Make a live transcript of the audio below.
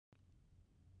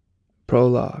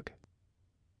Prologue.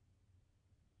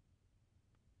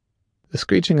 The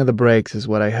screeching of the brakes is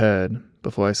what I heard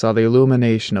before I saw the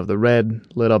illumination of the red,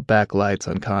 lit-up backlights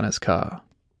on Connor's car.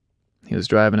 He was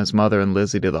driving his mother and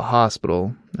Lizzie to the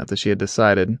hospital after she had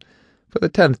decided, for the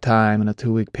 10th time in a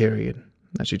 2-week period,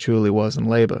 that she truly was in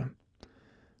labor.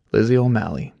 Lizzie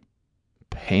O'Malley.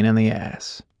 Pain in the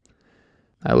ass.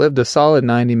 I lived a solid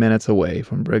 90 minutes away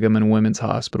from Brigham and Women's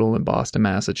Hospital in Boston,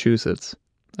 Massachusetts,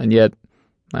 and yet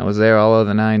I was there all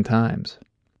other 9 times.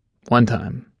 One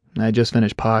time, I had just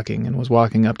finished parking and was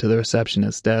walking up to the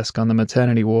receptionist's desk on the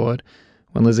maternity ward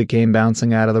when Lizzie came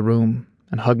bouncing out of the room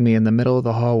and hugged me in the middle of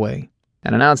the hallway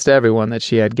and announced to everyone that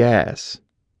she had gas.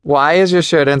 "Why is your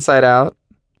shirt inside out?"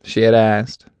 she had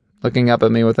asked, looking up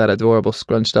at me with that adorable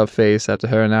scrunched-up face after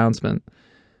her announcement.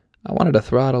 I wanted to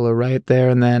throttle her right there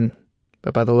and then,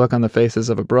 but by the look on the faces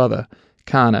of her brother,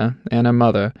 Connor, and her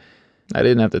mother, I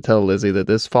didn't have to tell Lizzie that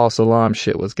this false alarm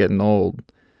shit was getting old.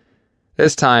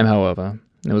 This time, however,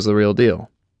 it was the real deal.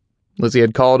 Lizzie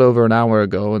had called over an hour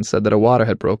ago and said that her water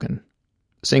had broken.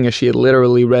 Seeing as she had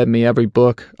literally read me every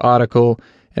book, article,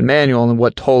 and manual on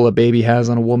what toll a baby has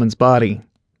on a woman's body,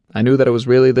 I knew that it was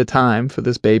really the time for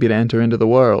this baby to enter into the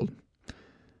world.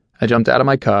 I jumped out of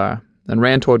my car and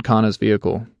ran toward Connor's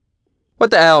vehicle. "What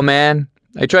the hell, man?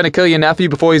 Are you trying to kill your nephew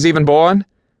before he's even born?"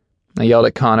 I yelled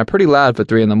at Connor pretty loud for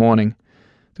 3 a.m.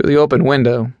 Through the open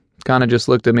window, Connor just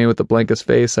looked at me with the blankest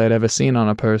face I had ever seen on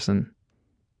a person.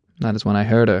 That is when I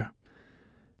heard her.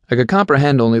 I could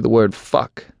comprehend only the word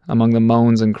fuck among the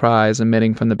moans and cries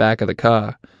emitting from the back of the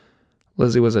car.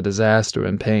 Lizzie was a disaster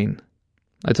in pain.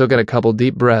 I took in a couple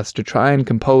deep breaths to try and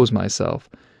compose myself,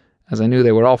 as I knew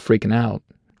they were all freaking out,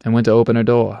 and went to open her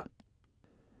door.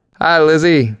 "Hi,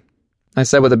 Lizzie," I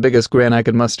said with the biggest grin I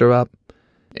could muster up.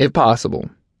 If possible,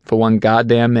 for 1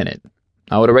 goddamn minute,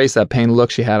 I would erase that pained look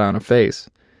she had on her face.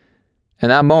 In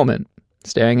that moment,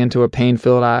 staring into her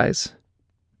pain-filled eyes,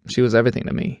 she was everything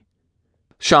to me.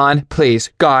 "Sean, please,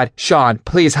 God, Sean,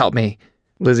 please help me,"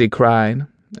 Lizzie cried,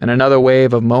 and another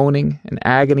wave of moaning and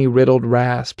agony-riddled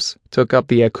rasps took up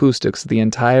the acoustics of the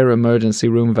entire emergency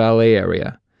room valet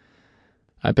area.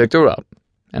 I picked her up,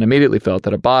 and immediately felt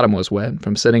that her bottom was wet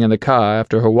from sitting in the car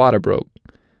after her water broke.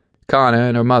 Connor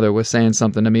and her mother were saying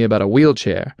something to me about a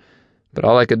wheelchair, but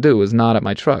all I could do was nod at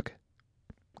my truck.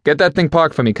 "Get that thing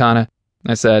parked for me, Connor,"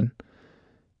 I said.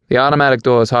 The automatic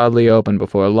doors hardly opened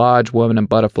before a large woman in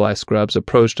butterfly scrubs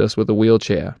approached us with a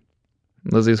wheelchair.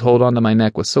 Lizzie's hold onto my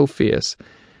neck was so fierce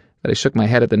that I shook my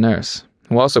head at the nurse,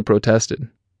 who also protested,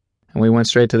 and we went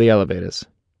straight to the elevators.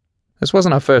 This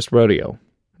wasn't our first rodeo.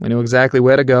 We knew exactly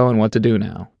where to go and what to do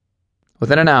now.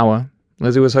 Within an hour,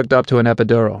 Lizzie was hooked up to an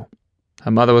epidural.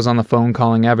 Her mother was on the phone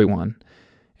calling everyone,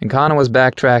 and Connor was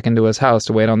backtracking to his house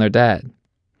to wait on their dad.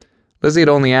 Lizzie had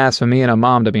only asked for me and her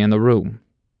mom to be in the room.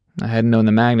 I hadn't known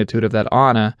the magnitude of that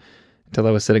honor until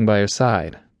I was sitting by her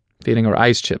side, feeding her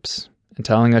ice chips, and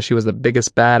telling her she was the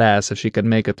biggest badass if she could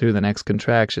make it through the next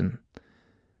contraction.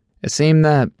 It seemed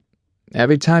that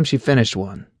every time she finished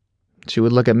one, she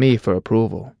would look at me for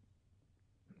approval.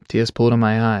 Tears pulled in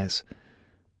my eyes,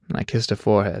 and I kissed her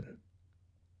forehead.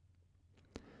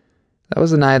 That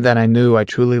was the night that I knew I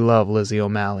truly loved Lizzie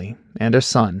O'Malley and her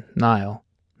son, Niall,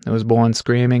 who was born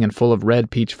screaming and full of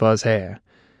red peach fuzz hair,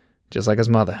 just like his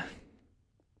mother.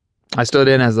 I stood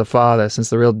in as the father since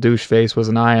the real douche face was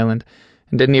an island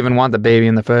and didn't even want the baby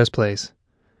in the first place.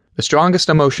 The strongest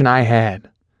emotion I had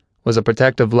was a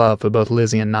protective love for both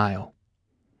Lizzie and Niall.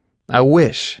 I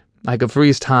wish I could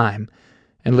freeze time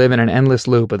and live in an endless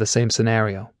loop of the same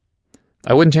scenario.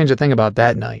 I wouldn't change a thing about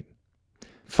that night.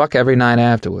 Fuck every night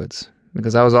afterwards,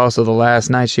 because that was also the last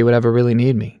night she would ever really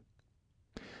need me.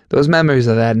 Those memories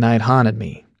of that night haunted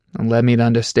me and led me to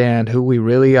understand who we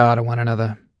really are to one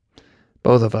another.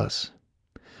 Both of us.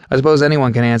 I suppose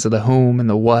anyone can answer the whom and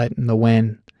the what and the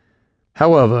when.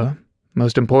 However,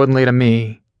 most importantly to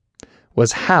me,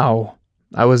 was how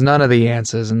I was none of the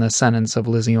answers in the sentence of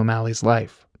Lizzie O'Malley's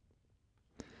life.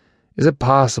 Is it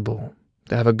possible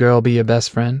to have a girl be your best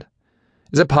friend?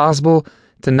 Is it possible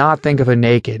to not think of her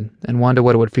naked and wonder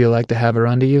what it would feel like to have her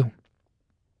under you?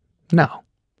 No.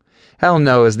 Hell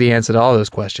no is the answer to all those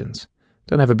questions.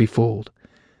 Don't ever be fooled.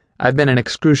 I've been in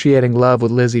excruciating love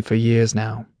with Lizzie for years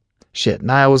now. Shit,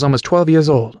 Niall was almost 12 years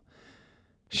old.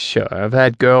 Sure, I've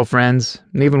had girlfriends,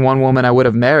 and even one woman I would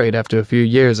have married after a few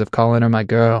years of calling her my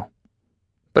girl.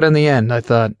 But in the end, I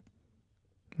thought,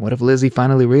 what if Lizzie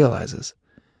finally realizes?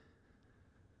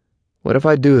 What if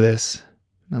I do this,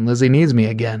 and Lizzie needs me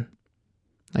again,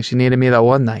 like she needed me that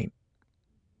one night?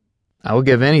 I would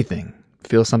give anything to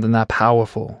feel something that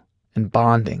powerful and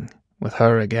bonding with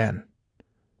her again.